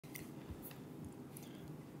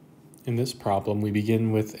In this problem, we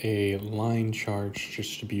begin with a line charge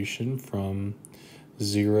distribution from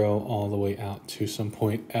 0 all the way out to some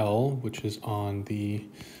point L, which is on the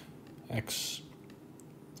x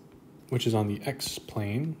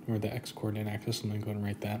plane, or the x coordinate axis. I'm going to go and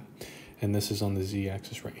write that. And this is on the z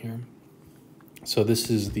axis right here. So this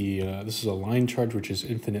is a line charge which is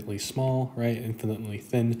infinitely small, right? Infinitely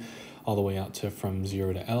thin, all the way out to from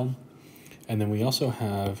 0 to L. And then we also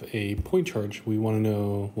have a point charge. We want to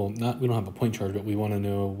know, well, we don't have a point charge, but we want to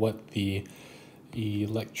know what the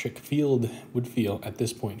electric field would feel at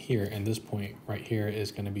this point here. And this point right here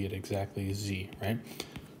is going to be at exactly z, right?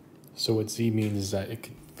 So what z means is that it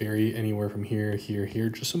could vary anywhere from here, here, here,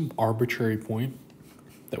 just some arbitrary point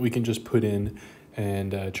that we can just put in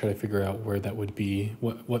and try to figure out where that would be,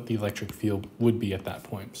 what the electric field would be at that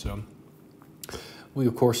point. So we,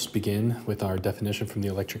 of course, begin with our definition from the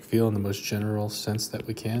electric field in the most general sense that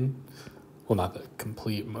we can. Well, not the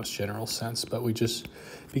complete most general sense, but we just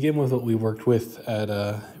begin with what we worked with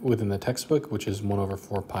within the textbook, which is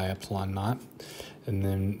 1/4 pi epsilon naught. And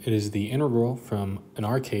then it is the integral from, in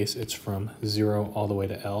our case, it's from 0 all the way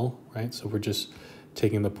to L, right? So we're just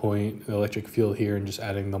taking the electric field here and just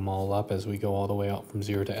adding them all up as we go all the way out from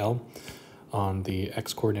 0 to L on the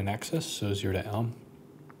x coordinate axis, so 0 to L.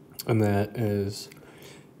 And that is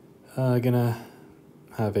gonna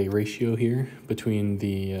have a ratio here between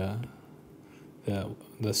the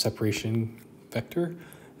separation vector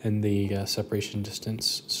and the separation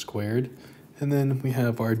distance squared. And then we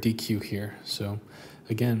have our dq here. So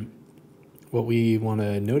again, what we want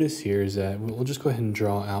to notice here is that we'll just go ahead and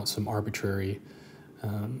draw out some arbitrary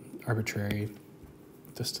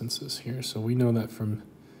distances here. So we know that from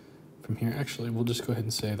here, actually, we'll just go ahead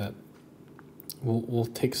and say that we'll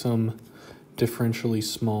take some differentially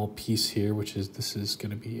small piece here, which is, this is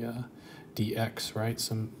going to be dx, right?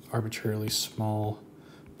 Some arbitrarily small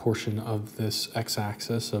portion of this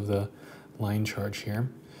x-axis of the line charge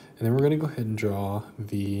here. And then we're going to go ahead and draw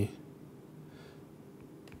the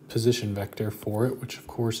position vector for it, which of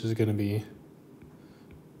course is going to be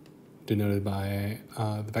denoted by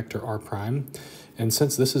the vector r prime. And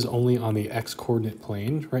since this is only on the x coordinate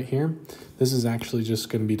plane right here, this is actually just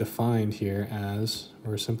going to be defined here as,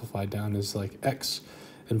 or simplified down as like x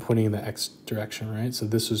and pointing in the x direction, right? So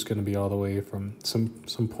this is going to be all the way from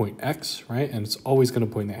some point x, right? And it's always going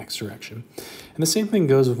to point in the x direction. And the same thing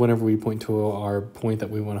goes with whenever we point to our point that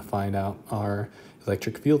we want to find out our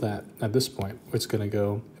electric field at this point. It's going to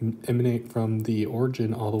go emanate from the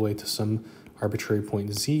origin all the way to some arbitrary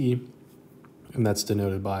point z, and that's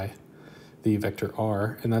denoted by the vector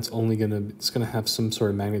r, and that's only it's gonna have some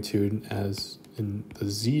sort of magnitude as in the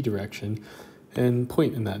z direction and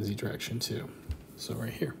point in that z direction too. So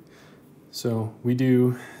right here. So we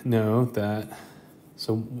do know that,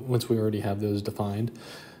 so once we already have those defined,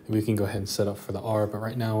 we can go ahead and set up for the r, but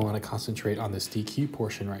right now I want to concentrate on this dq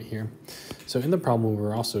portion right here. So in the problem, we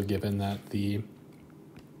were also given that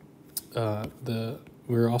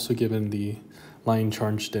we're also given the line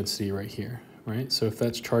charge density right here, right? So if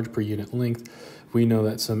that's charge per unit length, we know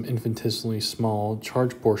that some infinitesimally small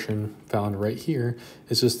charge portion found right here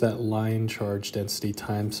is just that line charge density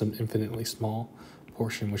times some infinitely small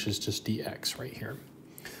portion, which is just dx right here.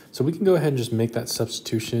 So we can go ahead and just make that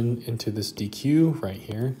substitution into this dq right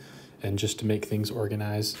here. And just to make things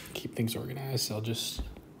organized, keep things organized,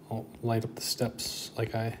 I'll light up the steps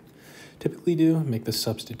like I typically do, make this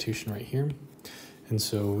substitution right here. And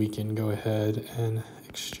so we can go ahead and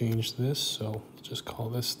exchange this. So we'll just call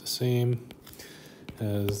this the same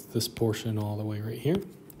as this portion all the way right here.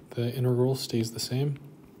 The integral stays the same.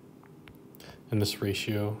 And this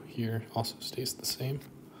ratio here also stays the same.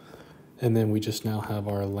 And then we just now have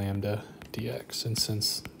our lambda dx. And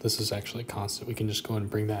since this is actually constant, we can just go ahead and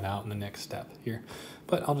bring that out in the next step here.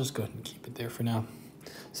 But I'll just go ahead and keep it there for now.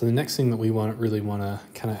 So the next thing that we really want to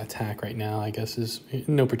kind of attack right now, I guess, is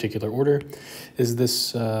in no particular order, is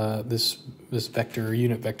this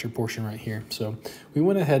unit vector portion right here. So we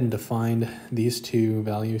went ahead and defined these two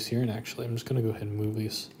values here, and actually I'm just going to go ahead and move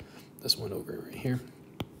this one over right here.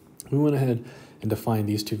 We went ahead and defined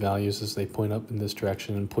these two values as they point up in this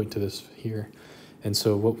direction and point to this here. And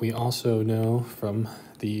so what we also know from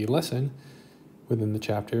the lesson within the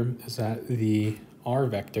chapter is that the r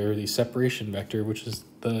vector, the separation vector, which is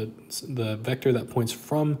the vector that points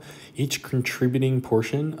from each contributing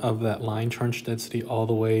portion of that line charge density all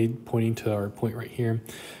the way pointing to our point right here,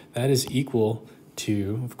 that is equal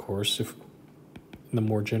to, of course, if in the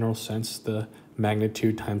more general sense, the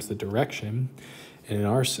magnitude times the direction. And in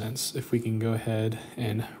our sense, if we can go ahead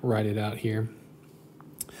and write it out here,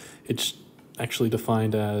 it's actually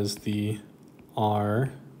defined as the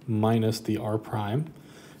r minus the r prime,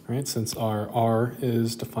 right? Since our r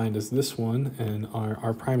is defined as this one and our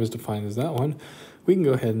r prime is defined as that one, we can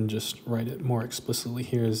go ahead and just write it more explicitly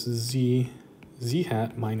here as z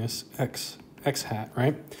hat minus x hat,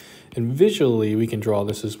 right? And visually, we can draw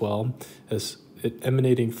this as well as it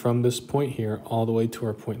emanating from this point here all the way to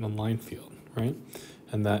our point in the line field, right?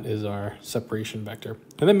 And that is our separation vector.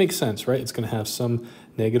 And that makes sense, right? It's going to have some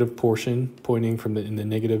negative portion pointing from in the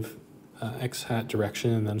negative x hat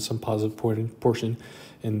direction, and then some positive portion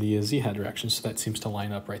in the z hat direction. So that seems to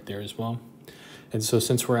line up right there as well. And so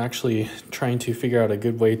since we're actually trying to figure out a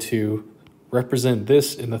good way to represent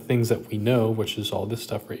this in the things that we know, which is all this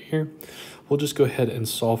stuff right here, we'll just go ahead and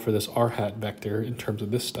solve for this r hat vector in terms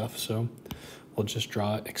of this stuff. So we'll just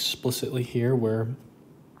draw it explicitly here where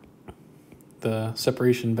the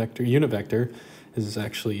separation vector, unit vector, is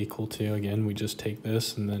actually equal to, again, we just take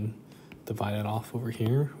this and then divide it off over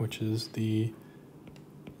here, which is the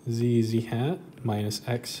z hat minus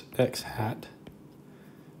x hat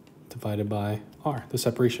divided by r, the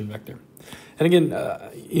separation vector. And again,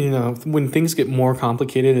 you know, when things get more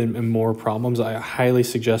complicated and more problems, I highly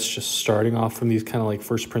suggest just starting off from these kind of like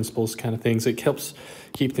first principles kind of things. It helps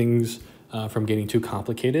keep things from getting too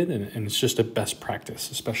complicated, and it's just a best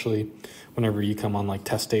practice, especially whenever you come on like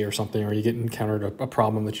test day or something, or you get encountered a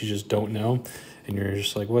problem that you just don't know, and you're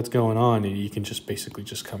just like, what's going on? And you can just basically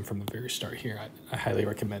just come from the very start here. I highly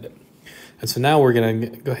recommend it. And so now we're gonna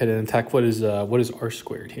go ahead and attack what is r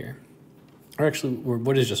squared here, or actually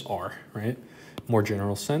what is just r, right? More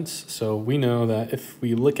general sense. So we know that if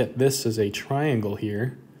we look at this as a triangle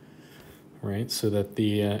here, right? So that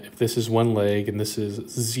the if this is one leg and this is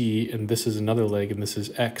z and this is another leg and this is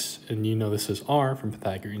x, and you know this is r from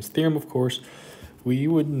Pythagorean's theorem, of course, we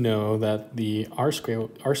would know that the r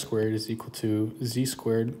squared is equal to z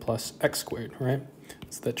squared plus x squared, right?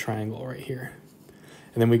 It's that triangle right here.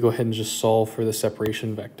 And then we go ahead and just solve for the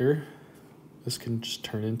separation vector. This can just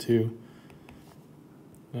turn into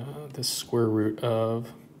the square root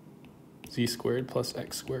of z squared plus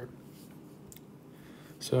x squared.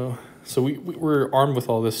 So we're armed with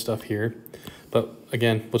all this stuff here, but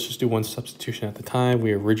again, let's just do one substitution at the time.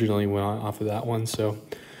 We originally went off of that one, so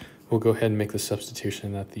we'll go ahead and make the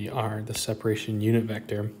substitution that the separation unit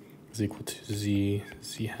vector is equal to z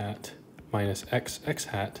hat minus x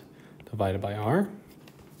hat divided by r.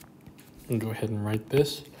 And go ahead and write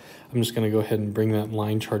this. I'm just going to go ahead and bring that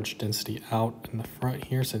line charge density out in the front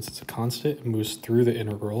here. Since it's a constant, it moves through the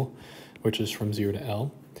integral, which is from 0 to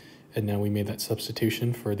L. And now we made that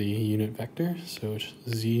substitution for the unit vector. So it's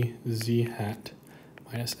z hat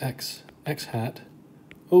minus x hat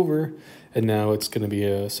over, and now it's going to be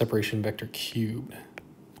a separation vector cubed.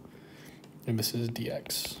 And this is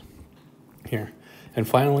dx here. And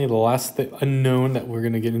finally, the last unknown that we're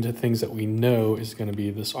going to get into things that we know is going to be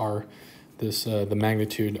this r, the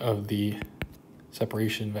magnitude of the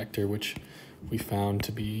separation vector, which we found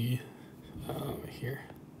to be here.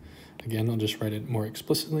 Again, I'll just write it more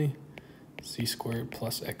explicitly. Z squared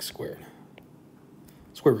plus x squared.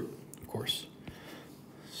 Square root, of course.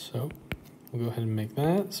 So we'll go ahead and make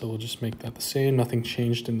that. So we'll just make that the same. Nothing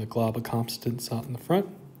changed in the glob of constants out in the front.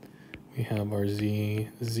 We have our z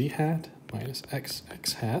hat minus x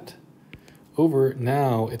hat over,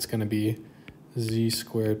 now it's going to be z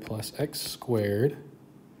squared plus x squared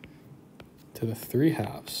to the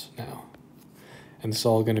 3/2 now. And it's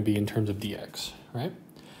all going to be in terms of dx, right?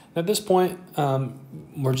 At this point,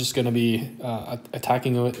 we're just going to be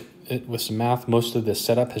attacking it with some math. Most of the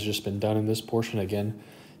setup has just been done in this portion. Again,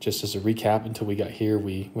 just as a recap, until we got here,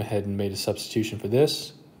 we went ahead and made a substitution for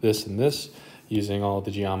this, and this, using all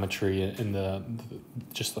the geometry and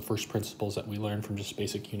just the first principles that we learned from just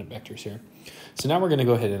basic unit vectors here. So now we're going to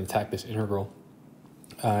go ahead and attack this integral.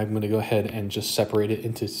 I'm going to go ahead and just separate it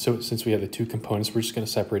into, so since we have the two components, we're just going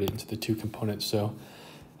to separate it into the two components. So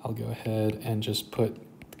I'll go ahead and just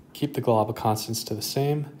keep the glob of constants to the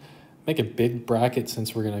same, make a big bracket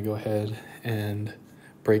since we're going to go ahead and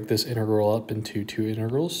break this integral up into two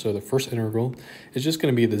integrals. So the first integral is just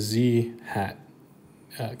going to be the z hat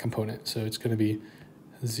component. So it's going to be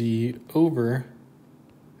z over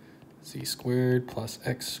z squared plus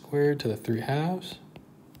x squared to the 3/2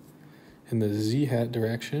 in the z hat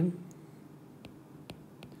direction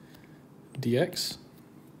dx.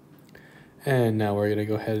 And now we're going to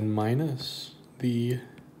go ahead and minus the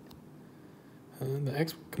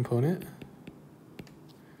x component,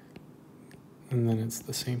 and then it's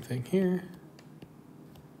the same thing here,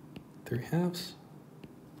 3/2.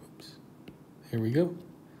 Oops, here we go.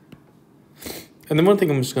 And then one thing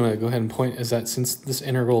I'm just going to go ahead and point is that since this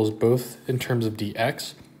integral is both in terms of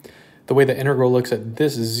dx, the way the integral looks at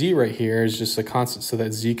this z right here is just a constant, so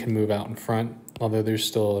that z can move out in front. although there's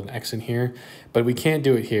still an x in here, but we can't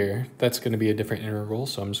do it here. That's going to be a different integral,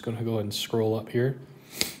 so I'm just going to go ahead and scroll up here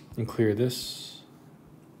and clear this.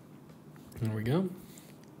 There we go.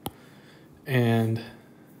 And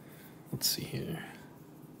let's see here.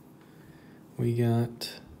 We'll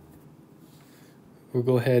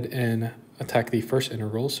go ahead and attack the first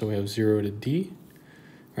integral, so we have 0 to d.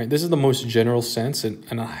 Right, this is the most general sense,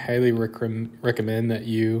 and I highly recommend that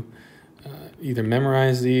you either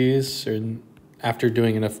memorize these, or after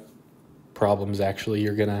doing enough problems, actually,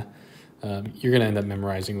 you're gonna end up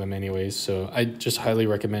memorizing them anyways. So I just highly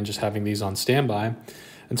recommend just having these on standby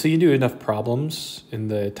until you do enough problems in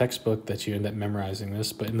the textbook that you end up memorizing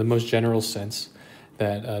this. But in the most general sense,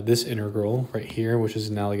 that this integral right here, which is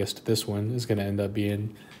analogous to this one, is going to end up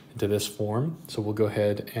being into this form. So we'll go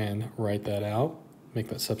ahead and write that out, make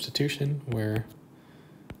that substitution where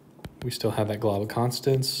we still have that glob of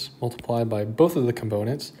constants multiplied by both of the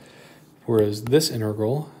components, whereas this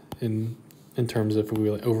integral, in terms of if we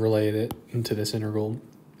overlaid it into this integral,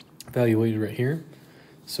 evaluated right here.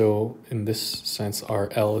 So in this sense, our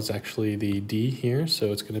L is actually the D here,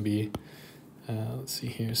 so it's going to be, let's see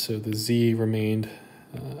here, so the Z remained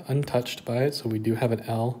untouched by it, so we do have an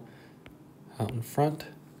L out in front,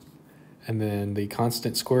 and then the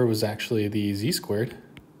constant square was actually the Z squared.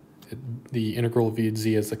 The integral viewed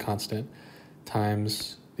Z as the constant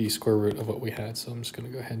times the square root of what we had. So I'm just going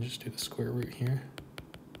to go ahead and just do the square root here.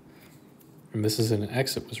 And this is an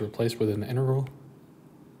X, it was replaced with an integral.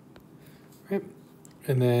 Right.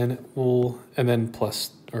 And then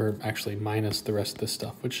plus, or actually minus the rest of this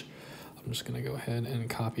stuff, which I'm just going to go ahead and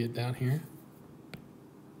copy it down here.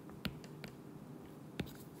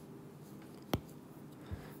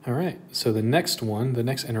 All right, so the next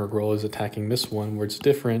integral is attacking this one, where it's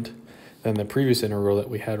different than the previous integral that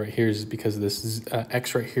we had right here, is because this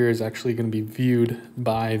x right here is actually going to be viewed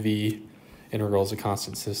by the integral as a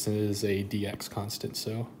constant, since it is a dx constant,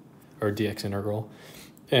 so, or dx integral.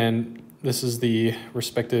 And this is the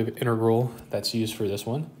respective integral that's used for this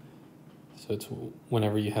one. So it's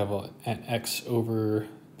whenever you have an x over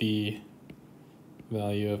the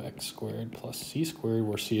value of x squared plus c squared,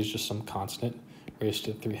 where c is just some constant raised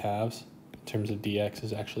to 3/2, in terms of dx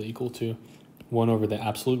is actually equal to 1 over the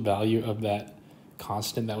absolute value of that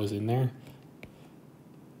constant that was in there,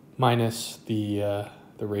 minus the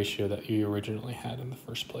ratio that you originally had in the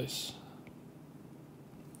first place.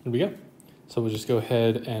 There we go. So we'll just go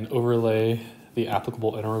ahead and overlay the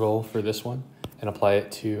applicable integral for this one and apply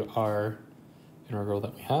it to our integral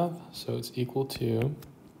that we have. So it's equal to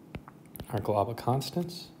our glob of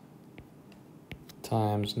constants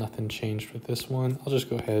times nothing changed with this one. I'll just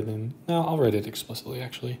go ahead and, no, I'll write it explicitly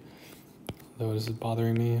actually. Though this is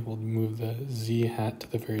bothering me, we'll move the Z hat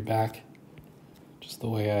to the very back, just the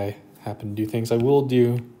way I happen to do things. I will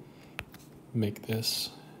make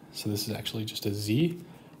this, so this is actually just a Z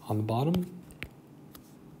on the bottom.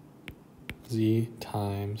 Z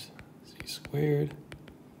times Z squared,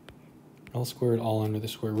 L squared, all under the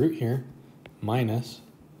square root here, minus,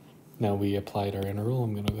 now we applied our integral.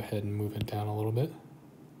 I'm going to go ahead and move it down a little bit.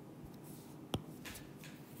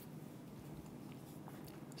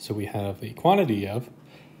 So we have the quantity of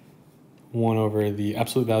 1 over the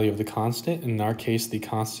absolute value of the constant. In our case, the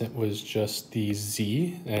constant was just the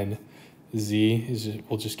Z, and Z is,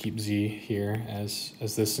 we'll just keep Z here as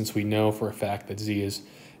this, since we know for a fact that Z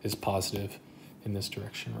is positive in this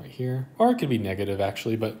direction right here. Or it could be negative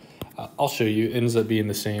actually, but I'll show you. It ends up being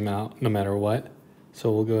the same out no matter what. So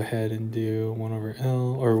we'll go ahead and do 1 over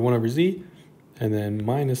L, or 1 over Z, and then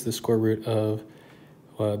minus the square root of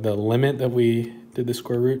the limit that we did the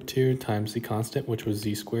square root to times the constant, which was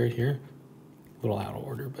Z squared here. A little out of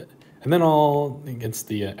order, but, and then all against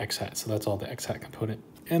the x hat. So that's all the x hat component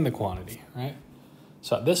and the quantity, right?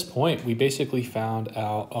 So at this point, we basically found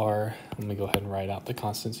out our, let me go ahead and write out the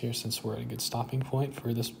constants here since we're at a good stopping point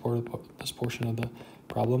for this portion of the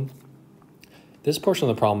problem. This portion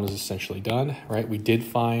of the problem is essentially done, right? We did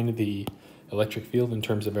find the electric field in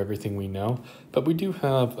terms of everything we know, but we do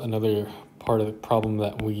have another part of the problem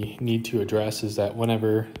that we need to address, is that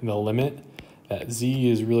whenever the limit that Z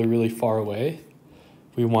is really, really far away,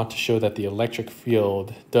 we want to show that the electric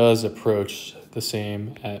field does approach the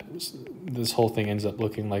same. This whole thing ends up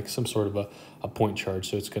looking like some sort of a point charge,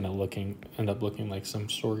 so it's going to end up looking like some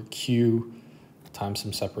sort of Q times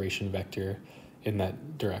some separation vector in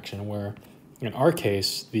that direction, where in our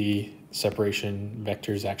case, the separation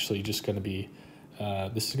vector is actually just going to be,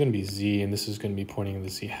 this is going to be Z, and this is going to be pointing in the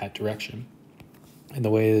Z hat direction. And the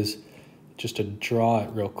way is just to draw it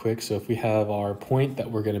real quick. So if we have our point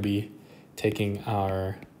that we're going to be taking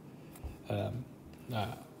our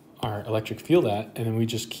our electric field at, and then we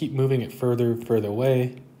just keep moving it further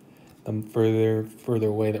away. The further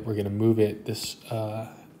away that we're going to move it, this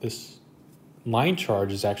line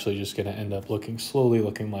charge is actually just going to end up slowly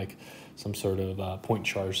looking like some sort of point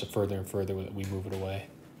charge the further and further that we move it away.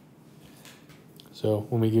 So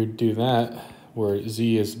when we do that, where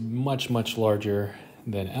Z is much larger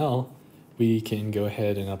than L, we can go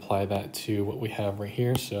ahead and apply that to what we have right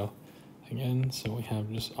here. So again, so we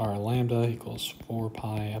have just R lambda equals 4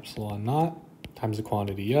 pi epsilon naught times the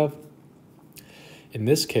quantity of. In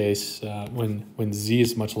this case, when Z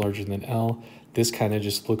is much larger than L, this kind of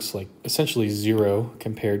just looks like essentially 0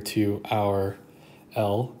 compared to our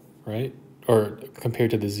L, right? Or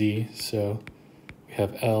compared to the Z. So we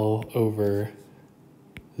have L over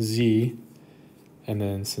Z. And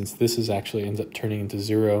then since this is actually ends up turning into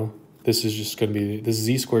 0, this is just going to be, this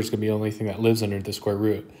Z squared is going to be the only thing that lives under the square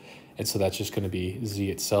root. And so that's just going to be Z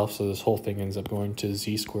itself. So this whole thing ends up going to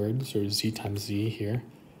Z squared, so Z times Z here.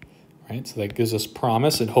 Right, so that gives us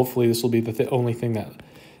promise, and hopefully this will be the only thing that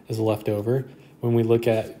is left over. When we look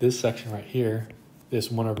at this section right here,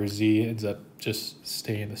 this 1 over Z ends up just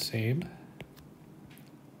staying the same.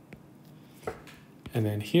 And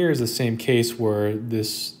then here is the same case where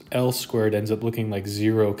this L squared ends up looking like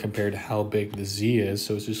 0 compared to how big the Z is.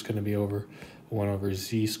 So it's just going to be over 1 over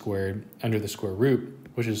Z squared under the square root,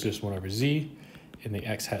 which is just 1 over Z in the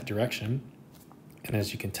x hat direction. And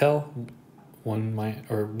as you can tell, 1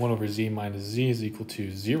 over Z minus Z is equal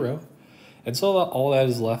to 0. And so all that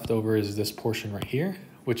is left over is this portion right here,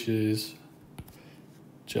 which is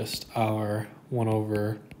just our 1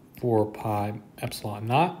 over 4 pi epsilon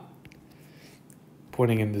naught,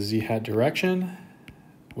 pointing in the Z hat direction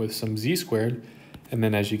with some Z squared. And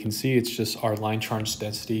then as you can see, it's just our line charge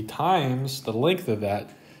density times the length of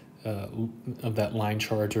that line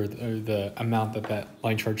charge, or the amount that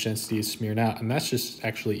line charge density is smeared out. And that's just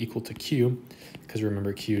actually equal to Q, because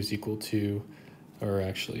remember Q is equal to, or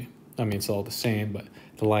actually, I mean, it's all the same, but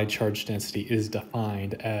the line charge density is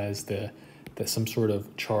defined as some sort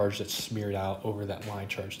of charge that's smeared out over that line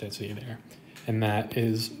charge density there. And that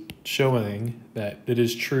is showing that it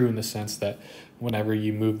is true in the sense that whenever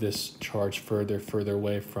you move this charge further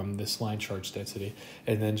away from this line charge density,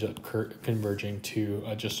 it ends up converging to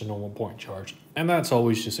just a normal point charge. And that's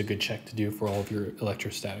always just a good check to do for all of your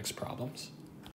electrostatics problems.